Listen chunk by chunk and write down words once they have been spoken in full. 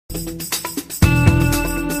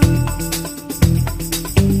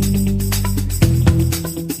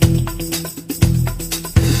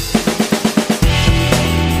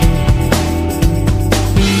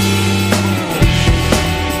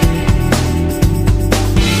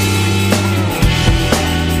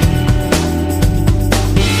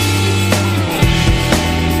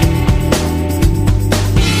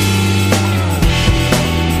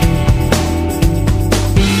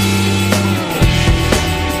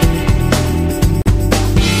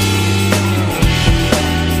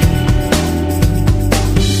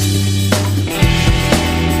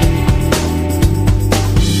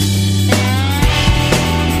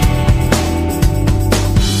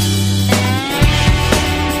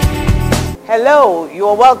Hello, you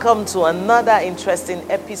are welcome to another interesting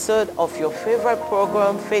episode of your favorite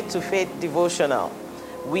program, Faith to Faith Devotional,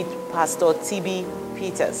 with Pastor TB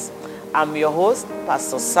Peters. I'm your host,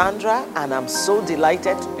 Pastor Sandra, and I'm so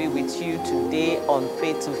delighted to be with you today on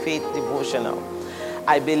Faith to Faith Devotional.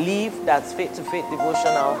 I believe that Faith to Faith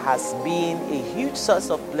Devotional has been a huge source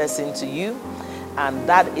of blessing to you, and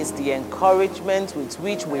that is the encouragement with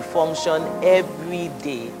which we function every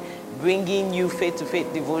day, bringing you Faith to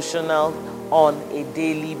Faith Devotional on a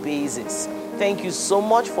daily basis. Thank you so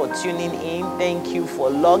much for tuning in. Thank you for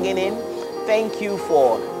logging in. Thank you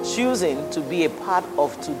for choosing to be a part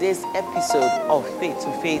of today's episode of Faith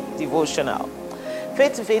to Faith Devotional.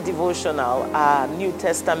 Faith to Faith Devotional are New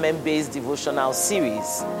Testament-based devotional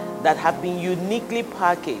series that have been uniquely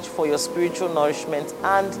packaged for your spiritual nourishment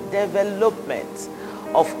and development.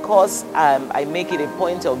 Of course, I make it a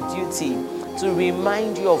point of duty to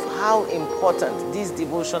remind you of how important these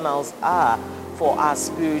devotionals are for our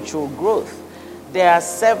spiritual growth. There are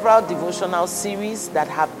several devotional series that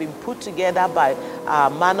have been put together by our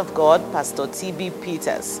man of God, Pastor TB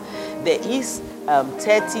Peters. There is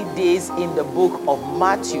 30 days in the book of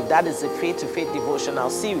Matthew. That is a Faith to Faith devotional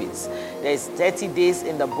series. There is 30 days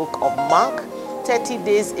in the book of Mark, 30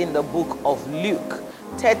 days in the book of Luke,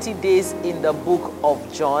 30 days in the book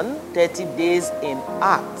of John, 30 days in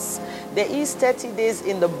Acts. There is 30 days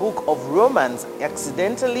in the book of Romans.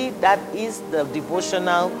 Accidentally, that is the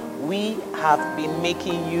devotional we have been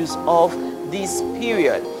making use of this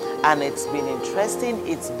period. And it's been interesting,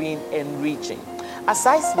 it's been enriching.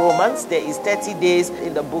 Aside Romans, there is 30 days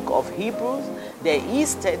in the book of Hebrews. There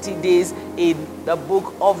is 30 days in the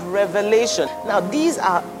book of Revelation. Now, these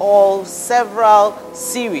are all several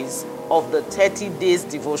series of the 30 days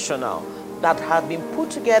devotional that have been put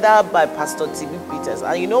together by Pastor TB Peters.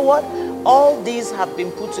 And you know what? All these have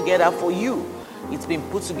been put together for you. It's been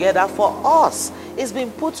put together for us. It's been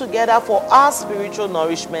put together for our spiritual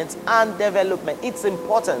nourishment and development. It's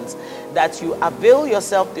important that you avail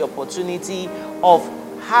yourself the opportunity of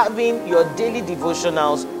having your daily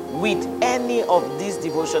devotionals with any of these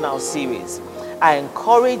devotional series. I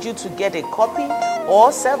encourage you to get a copy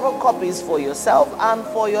or several copies for yourself and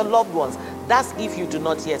for your loved ones. That's if you do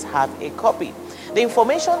not yet have a copy. The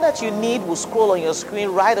information that you need will scroll on your screen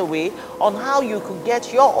right away on how you could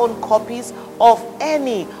get your own copies of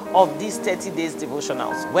any of these 30 days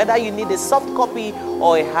devotionals. Whether you need a soft copy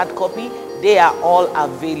or a hard copy, they are all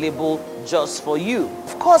available just for you.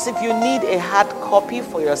 Of course, if you need a hard copy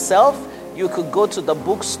for yourself, you could go to the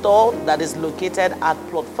bookstore that is located at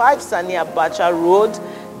Plot 5 Sani Abacha Road,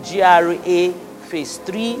 GRA Phase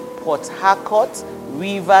 3, Port Harcourt,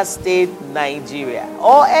 Rivers State, Nigeria,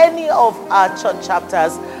 or any of our church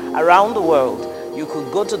chapters around the world. You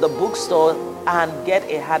could go to the bookstore and get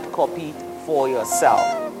a hard copy for yourself.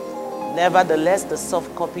 Nevertheless, the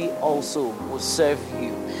soft copy also will serve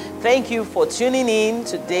you. Thank you for tuning in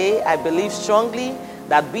today. I believe strongly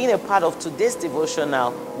that being a part of today's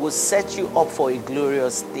devotional will set you up for a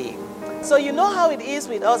glorious day. So you know how it is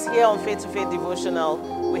with us here on Faith to Faith Devotional.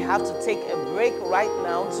 We have to take a break right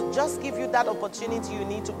now to just give you that opportunity you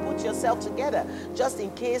need to put yourself together. Just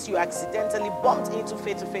in case you accidentally bumped into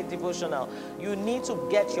Faith to Faith Devotional, you need to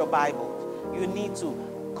get your Bible. You need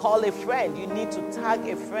to call a friend. You need to tag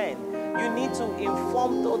a friend. You need to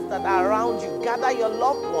inform those that are around you. Gather your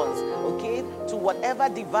loved ones, okay, to whatever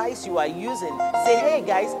device you are using. Say, hey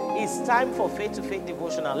guys, it's time for Faith to Faith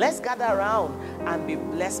Devotional. Let's gather around and be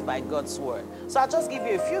blessed by God's word. So I'll just give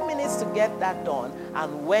you a few minutes to get that done.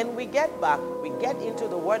 And when we get back, we get into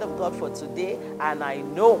the word of God for today. And I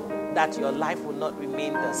know that your life will not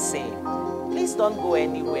remain the same. Please don't go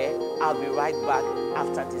anywhere. I'll be right back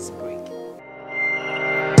after this break.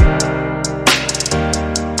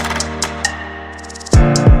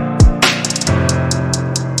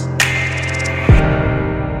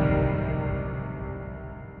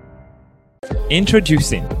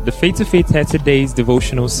 Introducing the Faith to Faith 30 Days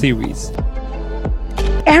Devotional Series.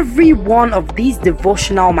 Every one of these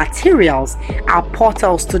devotional materials are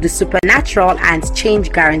portals to the supernatural and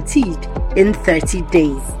change guaranteed in 30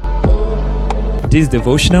 days. These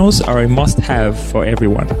devotionals are a must-have for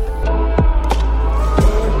everyone.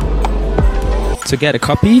 To get a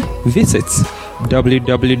copy, visit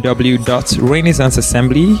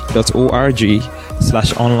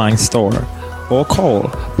www.renaissanceassembly.org/online store or call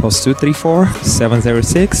 +234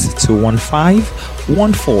 706 215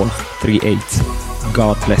 1438.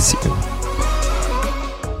 God bless you.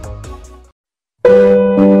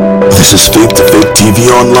 This is Faith to Faith TV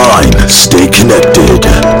Online. Stay connected.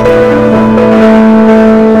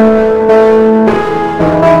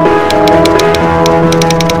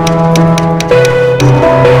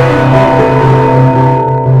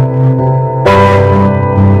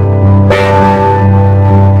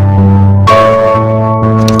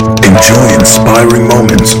 Enjoy inspiring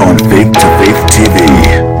moments on Faith to Faith TV.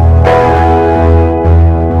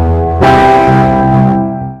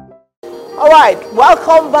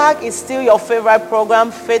 Welcome back. It's still your favorite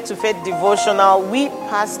program, Faith to Faith Devotional with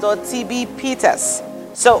Pastor TB Peters.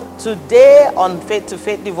 So today on Faith to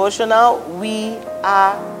Faith Devotional, we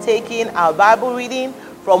are taking our Bible reading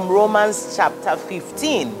from Romans chapter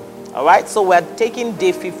 15. All right, so we're taking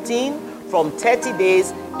day 15 from 30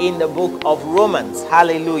 days in the book of Romans.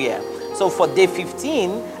 Hallelujah. So for day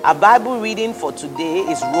 15, our Bible reading for today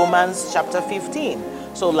is Romans chapter 15.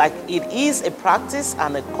 So like it is a practice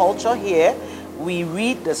and a culture here, we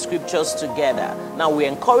read the scriptures together. Now we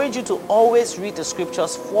encourage you to always read the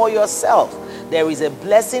scriptures for yourself. There is a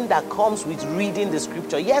blessing that comes with reading the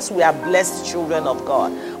scripture. Yes, we are blessed children of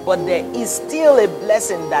God, but there is still a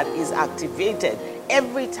blessing that is activated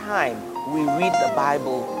every time we read the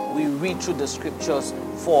Bible, we read through the scriptures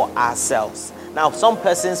for ourselves. Now, some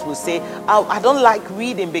persons will say, oh, I don't like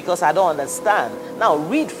reading because I don't understand. Now,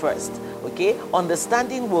 read first, okay?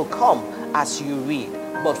 Understanding will come as you read.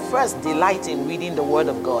 But first, delight in reading the Word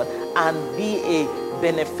of God and be a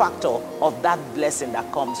benefactor of that blessing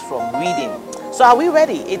that comes from reading. So are we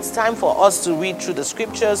ready? It's time for us to read through the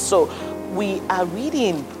scriptures. So we are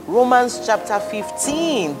reading Romans chapter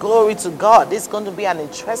 15. Glory to God. This is going to be an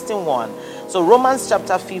interesting one. So Romans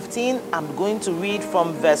chapter 15, I'm going to read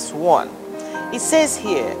from verse 1. It says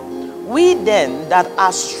here, we then that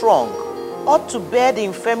are strong ought to bear the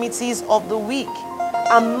infirmities of the weak,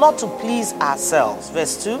 and not to please ourselves.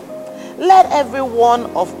 Verse 2, let every one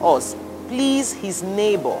of us please his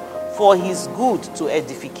neighbor for his good to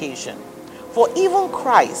edification. For even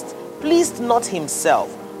Christ pleased not himself,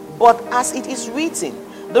 but as it is written,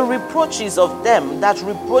 the reproaches of them that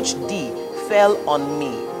reproached thee fell on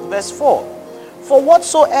me. Verse 4, for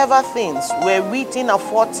whatsoever things were written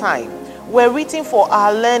aforetime were written for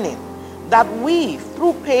our learning, that we,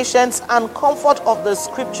 through patience and comfort of the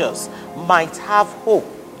scriptures, might have hope.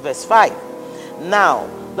 Verse 5. Now,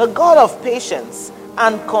 the God of patience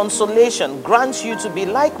and consolation grants you to be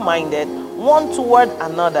like-minded one toward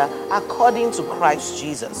another according to Christ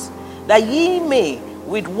Jesus, that ye may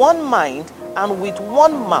with one mind and with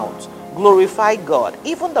one mouth glorify God,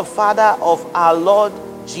 even the Father of our Lord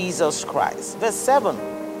Jesus Christ. Verse 7.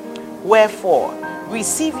 Wherefore,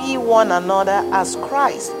 receive ye one another as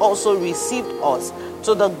Christ also received us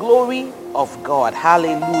to the glory of God.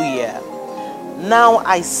 Hallelujah. Now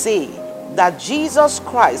I say that Jesus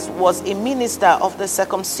Christ was a minister of the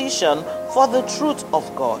circumcision for the truth of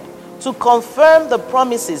God, to confirm the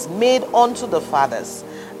promises made unto the fathers,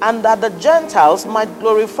 and that the Gentiles might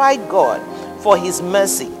glorify God for his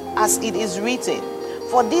mercy, as it is written,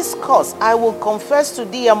 for this cause I will confess to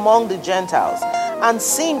thee among the Gentiles, and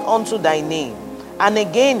sing unto thy name. And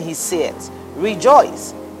again he said,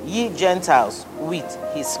 rejoice, ye Gentiles, with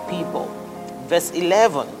his people. Verse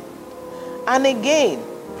 11. And again,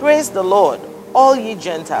 praise the Lord, all ye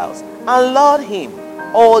Gentiles, and laud him,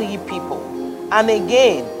 all ye people. And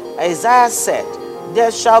again, Isaiah said,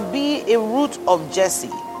 there shall be a root of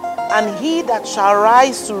Jesse, and he that shall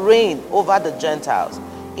rise to reign over the Gentiles.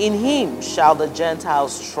 In him shall the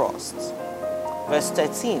Gentiles trust. Verse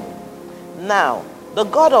 13. Now, the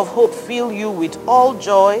God of hope fill you with all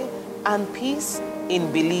joy and peace in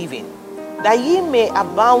believing, that ye may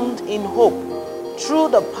abound in hope through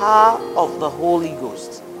the power of the Holy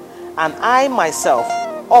Ghost. And I myself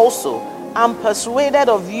also am persuaded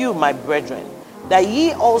of you, my brethren, that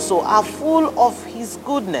ye also are full of his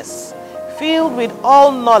goodness, filled with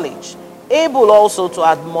all knowledge, able also to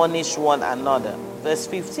admonish one another. Verse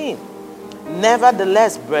 15.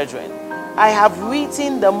 Nevertheless, brethren, I have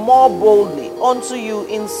written the more boldly unto you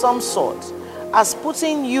in some sort, as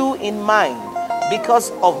putting you in mind,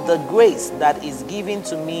 because of the grace that is given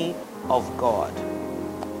to me of God.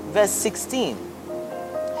 Verse 16.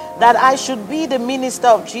 that I should be the minister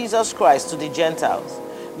of Jesus Christ to the Gentiles,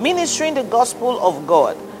 ministering the gospel of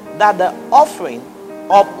God, that the offering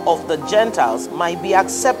up of the Gentiles might be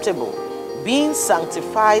acceptable, being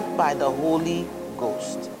sanctified by the Holy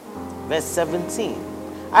Ghost. Verse 17.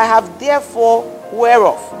 I have therefore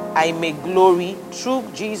whereof I may glory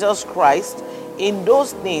through Jesus Christ in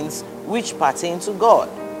those things which pertain to God.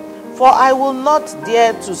 For I will not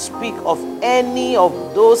dare to speak of any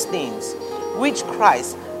of those things which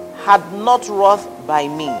Christ had not wrought by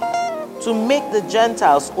me, to make the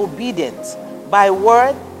Gentiles obedient by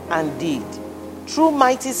word and deed, through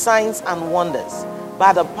mighty signs and wonders,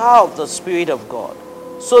 by the power of the Spirit of God,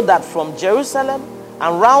 so that from Jerusalem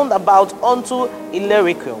and round about unto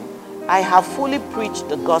Illyricum I have fully preached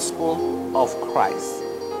the gospel of Christ.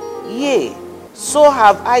 Yea, so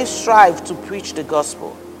have I strived to preach the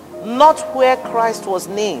gospel, not where Christ was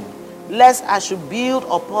named, lest I should build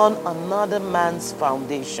upon another man's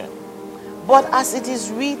foundation. But as it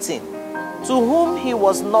is written, to whom he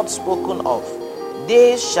was not spoken of,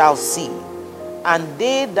 they shall see, and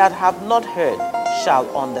they that have not heard shall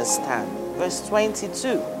understand. Verse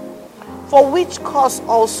 22. For which cause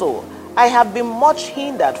also I have been much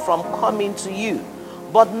hindered from coming to you,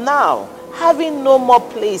 but now, having no more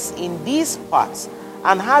place in these parts,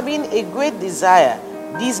 and having a great desire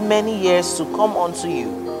these many years to come unto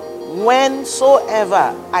you,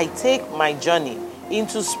 whensoever I take my journey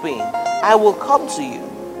into Spain, I will come to you,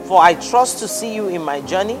 for I trust to see you in my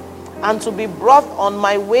journey, and to be brought on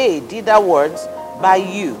my way thitherwards by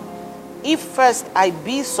you, if first I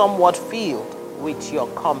be somewhat filled with your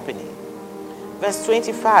company. Verse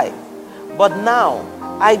 25. But now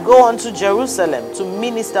I go unto Jerusalem to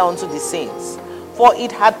minister unto the saints, for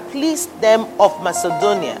it had pleased them of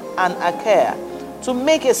Macedonia and Achaia to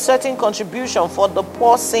make a certain contribution for the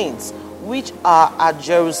poor saints which are at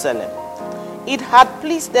Jerusalem. It had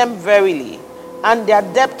pleased them verily, and their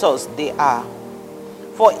debtors they are.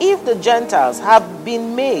 For if the Gentiles have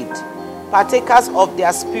been made partakers of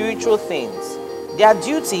their spiritual things, their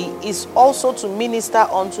duty is also to minister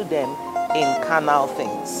unto them in carnal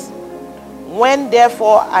things. When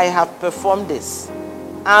therefore I have performed this,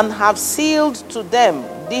 and have sealed to them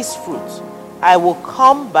this fruit, I will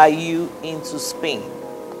come by you into Spain.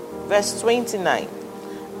 Verse 29.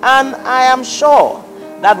 And I am sure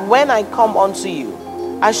that when I come unto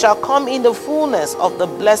you, I shall come in the fullness of the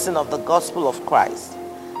blessing of the gospel of Christ.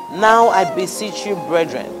 Now I beseech you,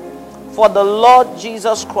 brethren, for the Lord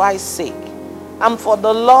Jesus Christ's sake, and for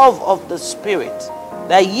the love of the Spirit,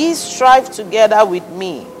 that ye strive together with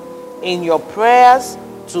me in your prayers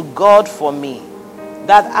to God for me,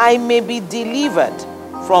 that I may be delivered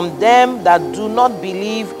from them that do not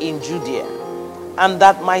believe in Judea, and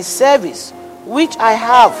that my service which I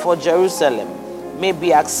have for Jerusalem may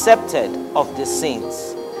be accepted of the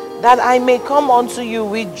saints, that I may come unto you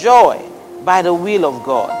with joy by the will of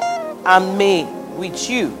God, and may with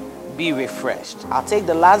you be refreshed. I'll take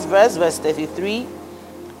the last verse, verse 33.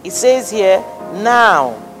 It says here,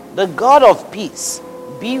 now the God of peace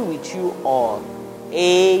be with you all.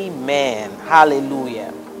 Amen.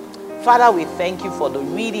 Hallelujah. Father, we thank you for the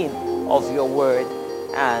reading of your word,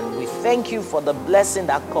 and we thank you for the blessing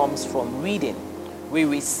that comes from reading. We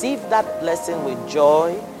receive that blessing with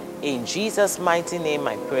joy. In Jesus' mighty name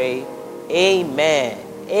I pray. Amen.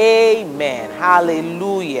 Amen.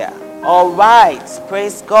 Hallelujah. All right.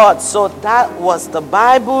 Praise God. So that was the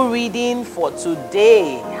Bible reading for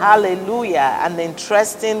today. Hallelujah. An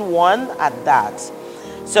interesting one at that.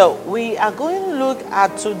 So we are going to look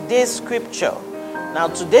at today's scripture. Now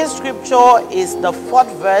today's scripture is the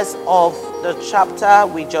 4th verse of the chapter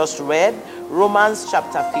we just read, Romans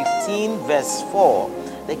chapter 15 verse 4.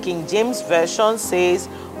 The King James Version says,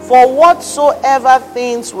 for whatsoever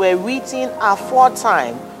things were written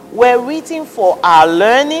aforetime were written for our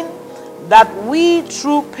learning, that we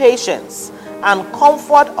through patience and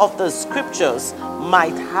comfort of the scriptures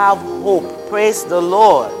might have hope. Praise the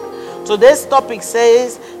Lord. Today's topic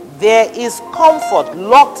says, there is comfort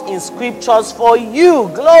locked in scriptures for you.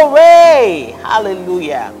 Glory.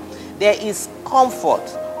 Hallelujah. There is comfort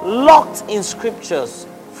locked in scriptures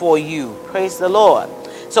for you. Praise the Lord.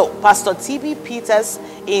 So Pastor T.B. Peters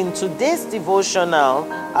in today's devotional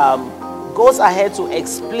goes ahead to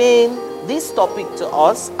explain this topic to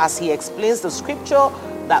us as he explains the scripture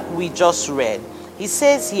that we just read. He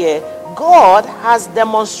says here, God has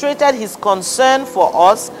demonstrated his concern for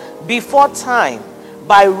us before time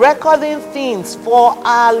by recording things for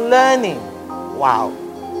our learning. Wow.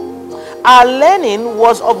 Our learning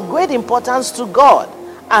was of great importance to God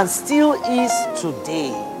and still is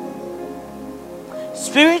today.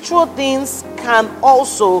 Spiritual things can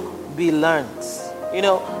also be learned. You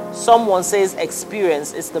know, someone says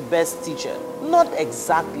experience is the best teacher. Not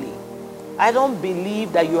exactly. I don't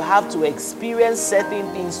believe that you have to experience certain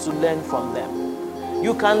things to learn from them.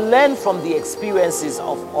 You can learn from the experiences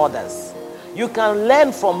of others. You can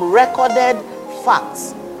learn from recorded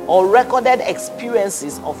facts or recorded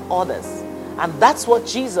experiences of others. And that's what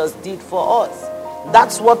Jesus did for us.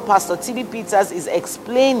 That's what Pastor T.B. Peters is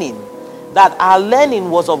explaining, that our learning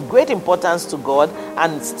was of great importance to God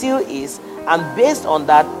and still is. And based on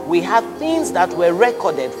that, we have things that were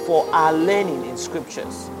recorded for our learning in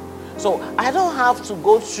scriptures. So I don't have to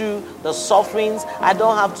go through the sufferings. I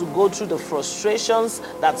don't have to go through the frustrations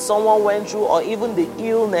that someone went through or even the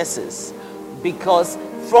illnesses. Because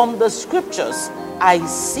from the scriptures, I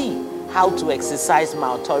see how to exercise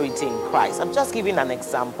my authority in Christ. I'm just giving an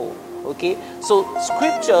example. Okay? So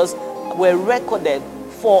scriptures were recorded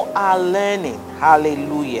for our learning.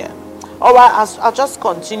 Hallelujah. All right, I'll just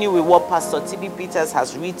continue with what Pastor T.B. Peters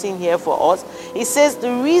has written here for us. He says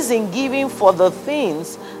the reason given for the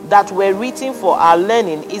things that were written for our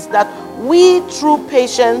learning is that we, through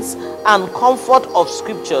patience and comfort of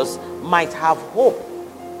scriptures, might have hope.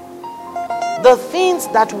 The things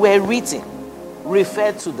that were written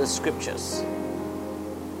refer to the scriptures.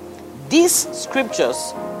 These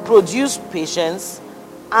scriptures produce patience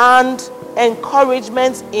and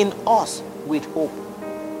encouragement in us with hope.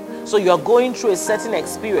 So you're going through a certain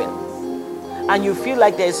experience and you feel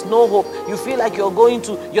like there's no hope. You feel like you're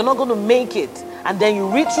not going to make it. And then you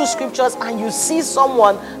read through scriptures and you see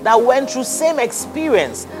someone that went through same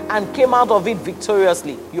experience and came out of it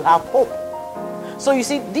victoriously. You have hope. So you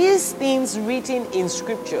see, these things written in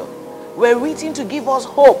scripture were written to give us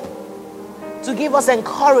hope, to give us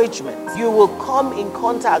encouragement. You will come in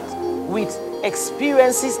contact with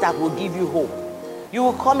experiences that will give you hope. You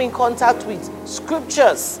will come in contact with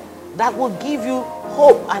scriptures that will give you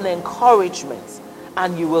hope and encouragement,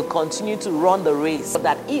 and you will continue to run the race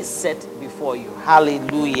that is set before you.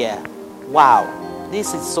 Hallelujah. Wow,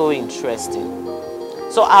 this is so interesting.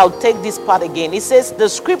 So I'll take this part again. It says the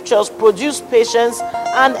scriptures produce patience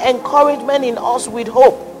and encouragement in us with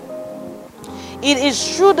hope. It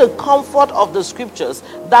is through the comfort of the scriptures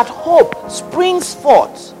that hope springs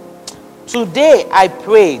forth. Today I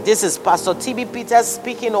pray, this is Pastor T.B. Peters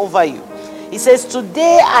speaking over you. He says,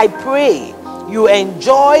 today I pray you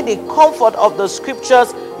enjoy the comfort of the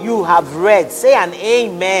scriptures you have read. Say an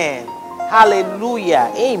amen.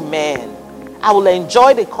 Hallelujah. Amen. I will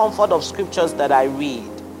enjoy the comfort of scriptures that I read.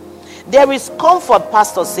 There is comfort,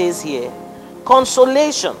 Pastor says here,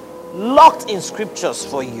 consolation locked in scriptures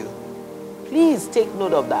for you. Please take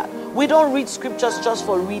note of that. We don't read scriptures just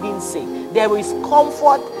for reading's sake. There is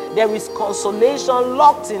comfort, there is consolation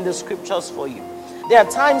locked in the scriptures for you. There are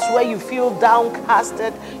times where you feel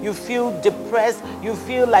downcasted, you feel depressed, you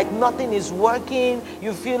feel like nothing is working,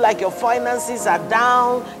 you feel like your finances are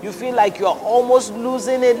down, you feel like you're almost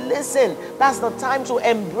losing it. Listen, that's the time to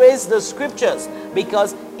embrace the scriptures,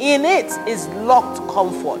 because in it is locked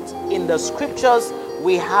comfort. In the scriptures,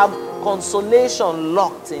 we have consolation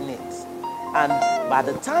locked in it. And by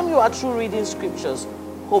the time you are through reading scriptures,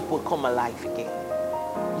 hope will come alive again.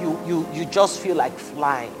 You just feel like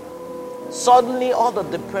flying. Suddenly all the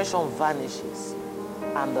depression vanishes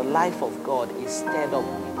and the life of God is stirred up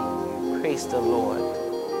within you. Praise the Lord.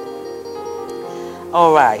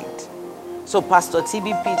 All right. So Pastor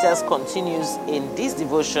T.B. Peters continues in this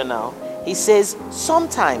devotional. He says,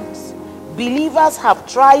 sometimes believers have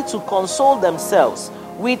tried to console themselves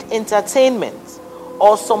with entertainment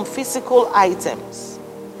or some physical items.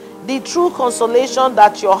 The true consolation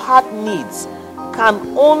that your heart needs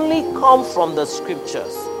can only come from the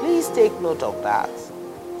scriptures. Please take note of that.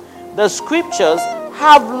 The scriptures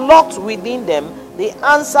have locked within them the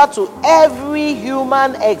answer to every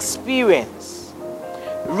human experience.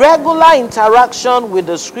 Regular interaction with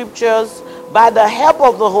the scriptures by the help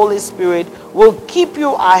of the Holy Spirit will keep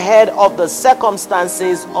you ahead of the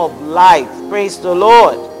circumstances of life. Praise the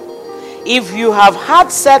Lord. If you have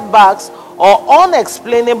had setbacks or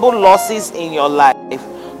unexplainable losses in your life,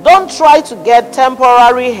 don't try to get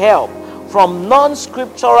temporary help from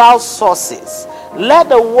non-scriptural sources. Let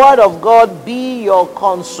the word of God be your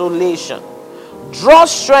consolation. Draw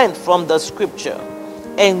strength from the scripture.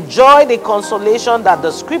 Enjoy the consolation that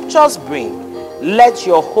the scriptures bring. Let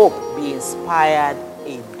your hope be inspired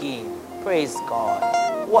again. Praise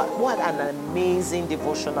God. What an amazing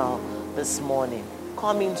devotional this morning,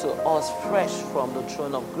 coming to us fresh from the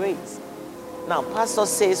throne of grace. Now, Pastor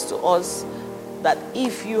says to us that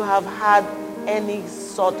if you have had any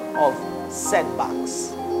sort of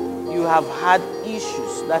setbacks, you have had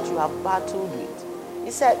issues that you have battled with,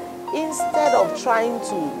 he said, instead of trying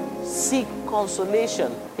to seek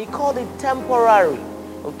consolation, he called it temporary.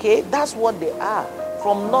 Okay, that's what they are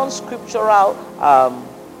from non-scriptural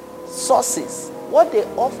sources. What they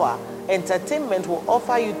offer, entertainment will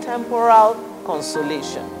offer you temporal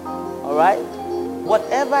consolation. All right,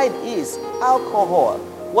 whatever it is, alcohol,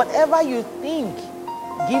 whatever you think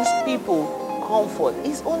gives people comfort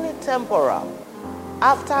is only temporal.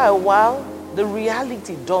 After a while, the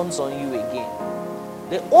reality dawns on you again.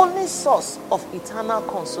 The only source of eternal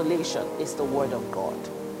consolation is the Word of God.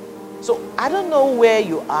 So I don't know where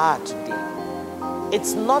you are today.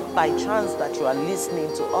 It's not by chance that you are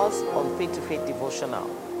listening to us on Faith to Faith Devotional.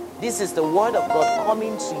 This is the Word of God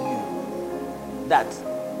coming to you, that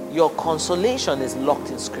your consolation is locked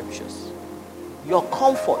in Scriptures. Your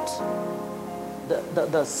comfort,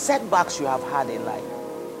 the setbacks you have had in life,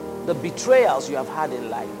 the betrayals you have had in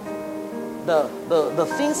life, the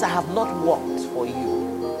things that have not worked for you,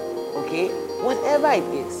 okay, whatever it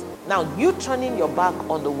is. Now, you turning your back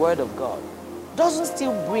on the Word of God doesn't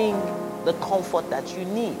still bring the comfort that you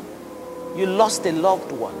need. You lost a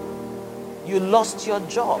loved one. You lost your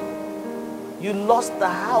job. You lost the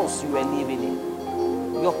house you were living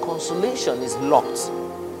in. Your consolation is locked.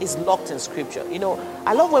 It's locked in Scripture. You know,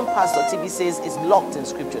 I love when Pastor TB says it's locked in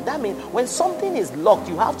Scripture. That means when something is locked,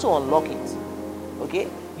 you have to unlock it. Okay?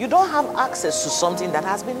 You don't have access to something that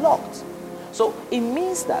has been locked. So it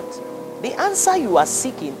means that the answer you are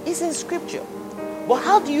seeking is in Scripture. But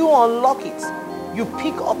how do you unlock it? You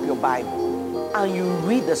pick up your Bible and you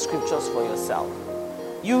read the Scriptures for yourself.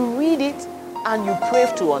 You read it and you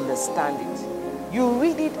pray to understand it. You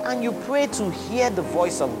read it and you pray to hear the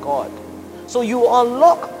voice of God. So you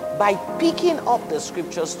unlock by picking up the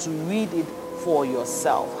Scriptures to read it for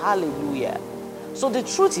yourself. Hallelujah. So the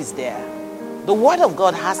truth is there. The Word of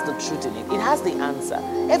God has the truth in it. It has the answer.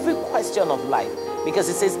 Every question of life, because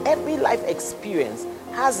it says every life experience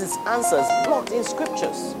has its answers blocked in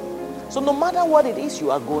Scriptures. So no matter what it is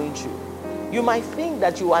you are going through, you might think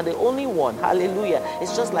that you are the only one. Hallelujah.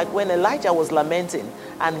 It's just like when Elijah was lamenting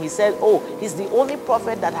and he said, oh, he's the only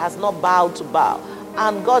prophet that has not bowed to Baal.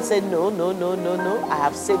 And God said, no. I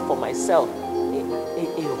have saved for myself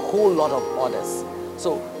a whole lot of others.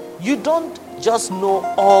 So you don't just know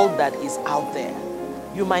all that is out there.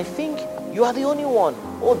 You might think you are the only one.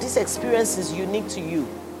 Oh, this experience is unique to you.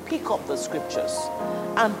 Pick up the Scriptures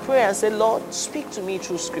and pray and say, Lord, speak to me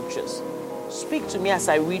through Scriptures. Speak to me as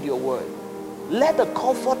I read your word. Let the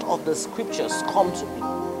comfort of the Scriptures come to me.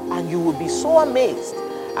 And you will be so amazed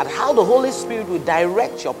at how the Holy Spirit will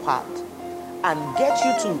direct your path and get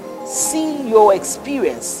you to see your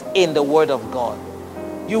experience in the Word of God.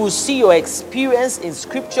 You will see your experience in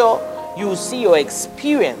Scripture. You will see your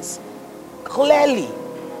experience clearly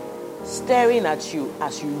staring at you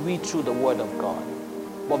as you read through the Word of God.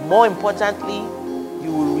 But more importantly,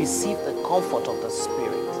 you will receive the comfort of the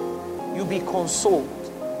Spirit. You'll be consoled.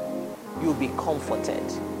 You'll be comforted.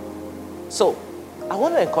 So, I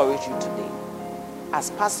want to encourage you today,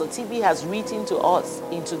 as Pastor TB has written to us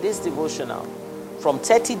in today's devotional, from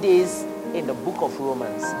 30 days in the book of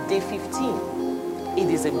Romans, day 15, it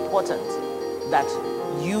is important that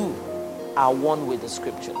you are one with the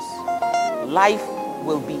Scriptures. Life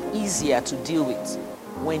will be easier to deal with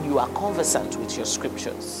when you are conversant with your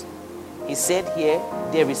Scriptures. He said here,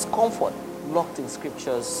 there is comfort locked in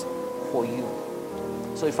Scriptures for you.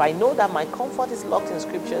 So if I know that my comfort is locked in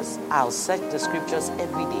Scriptures, I'll search the Scriptures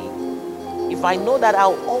every day. If I know that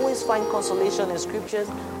I'll always find consolation in Scriptures,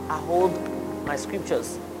 I hold my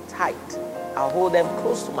Scriptures tight. I'll hold them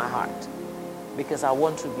close to my heart because I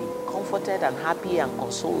want to be comforted and happy and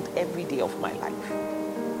consoled every day of my life.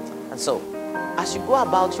 And so, as you go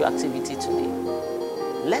about your activity today,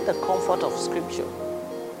 let the comfort of Scripture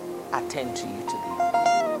attend to you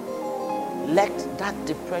today. Let that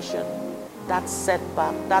depression, that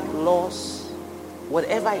setback, that loss,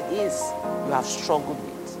 whatever it is you have struggled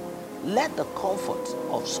with, let the comfort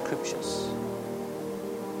of Scriptures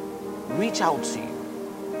reach out to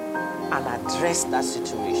you and address that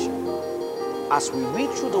situation. As we read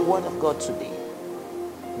through the Word of God today,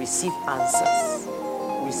 receive answers,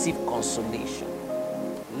 receive consolation.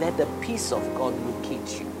 Let the peace of God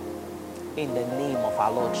locate you in the name of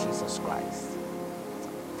our Lord Jesus Christ.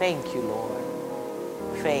 Thank you, Lord.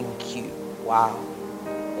 Thank you. Wow.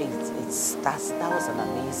 That was an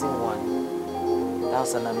amazing one. That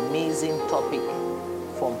was an amazing topic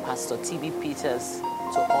from Pastor TB Peters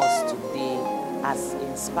to us today, as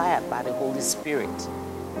inspired by the Holy Spirit.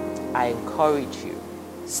 I encourage you,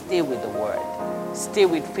 stay with the Word. Stay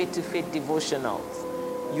with Faith to Faith devotionals.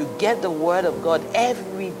 You get the Word of God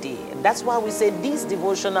every day. And that's why we say these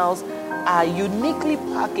devotionals are uniquely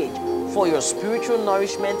packaged for your spiritual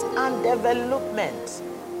nourishment and development.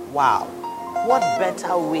 Wow, what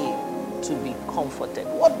better way to be comforted?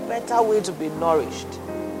 What better way to be nourished?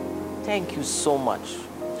 Thank you so much.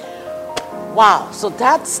 Wow, so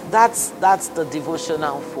that's the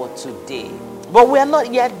devotional for today. But we are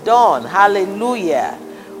not yet done. Hallelujah.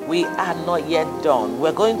 We are not yet done.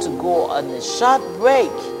 We're going to go on a short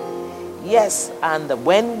break. Yes, and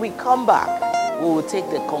when we come back, we will take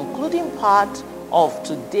the concluding part of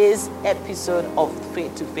today's episode of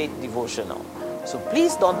Faith to Faith Devotional. So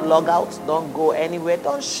please don't log out, don't go anywhere,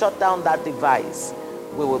 don't shut down that device.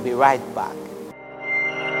 We will be right back.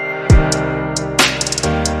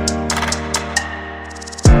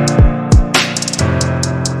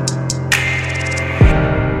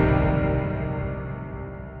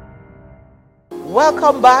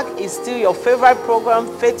 Welcome back. It's still your favorite program,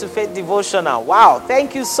 Faith to Faith Devotional. Wow,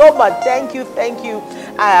 thank you so much. Thank you.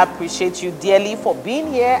 I appreciate you dearly for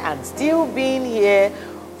being here and still being here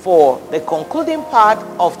for the concluding part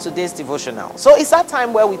of today's devotional. So it's that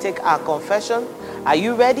time where we take our confession. Are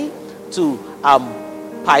you ready to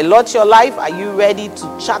pilot your life? Are you ready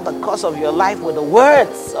to chart the course of your life with the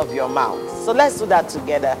words of your mouth? So let's do that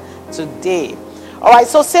together today. All right,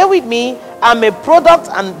 so say with me, I'm a product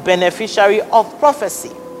and beneficiary of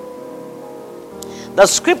prophecy. The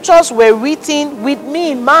scriptures were written with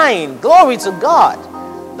me in mind. Glory to God.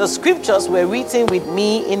 The scriptures were written with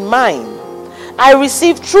me in mind. I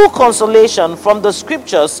receive true consolation from the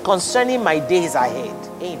scriptures concerning my days ahead.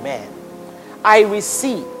 Amen. I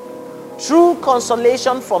receive true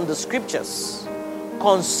consolation from the scriptures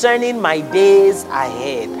concerning my days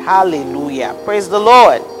ahead. Hallelujah. Praise the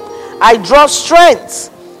Lord. I draw strength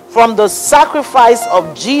from the sacrifice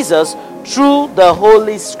of Jesus through the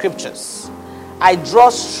Holy Scriptures. I draw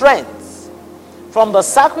strength from the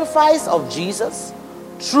sacrifice of Jesus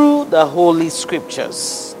through the Holy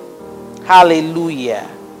Scriptures. Hallelujah.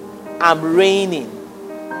 I'm reigning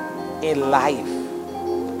in life.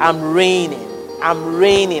 I'm reigning.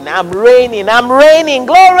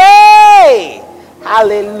 Glory!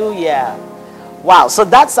 Hallelujah. Wow. So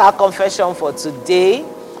that's our confession for today.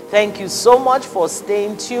 Thank you so much for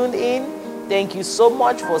staying tuned in. Thank you so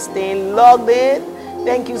much for staying logged in.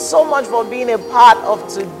 Thank you so much for being a part of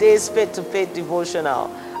today's Faith to Faith Devotional.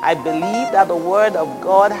 I believe that the Word of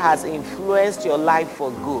God has influenced your life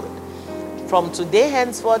for good. From today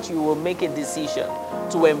henceforth, you will make a decision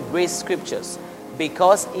to embrace scriptures,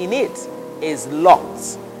 because in it is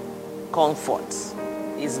locked comfort,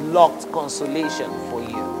 is locked consolation for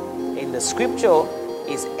you. In the scripture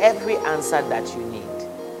is every answer that you need.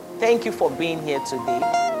 Thank you for being here today.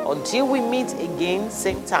 Until we meet again,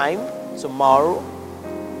 same time tomorrow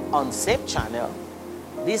on same channel,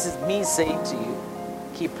 this is me saying to you,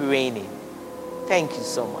 keep reigning. Thank you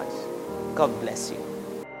so much. God bless you.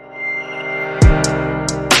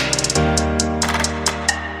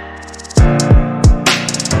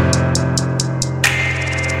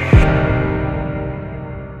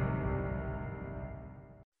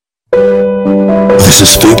 This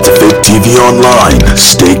is Faith to Faith TV Online.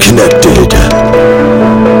 Stay connected.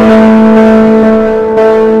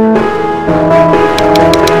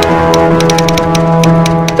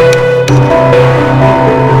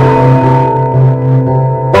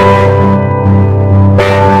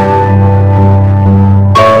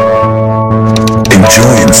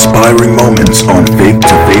 Enjoy inspiring moments on Faith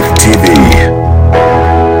to Faith TV.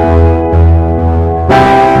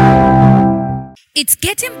 It's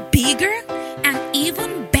getting bigger and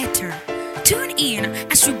even better. Tune in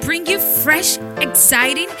as we bring you fresh,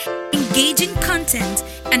 exciting, engaging content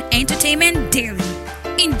and entertainment daily.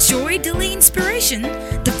 Enjoy daily inspiration,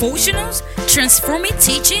 devotionals, transforming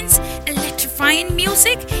teachings, electrifying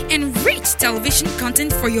music, and rich television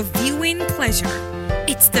content for your viewing pleasure.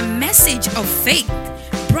 It's the message of faith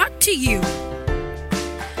brought to you.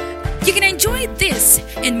 You can enjoy this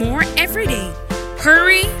and more every day.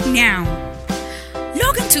 Hurry now.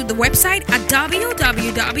 Log into the website at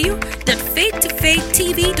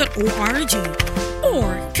www.faithtofaithtv.org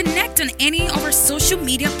or connect on any of our social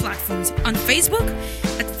media platforms on Facebook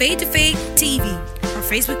at Faith to Faith TV, our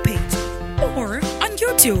Facebook page, or on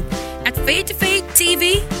YouTube at Faith to Faith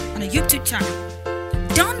TV on a YouTube channel.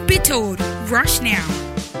 Don't be told, rush now.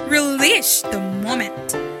 Relish the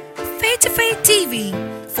moment. Faith to Faith TV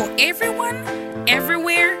for everyone,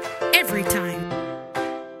 everywhere, every time.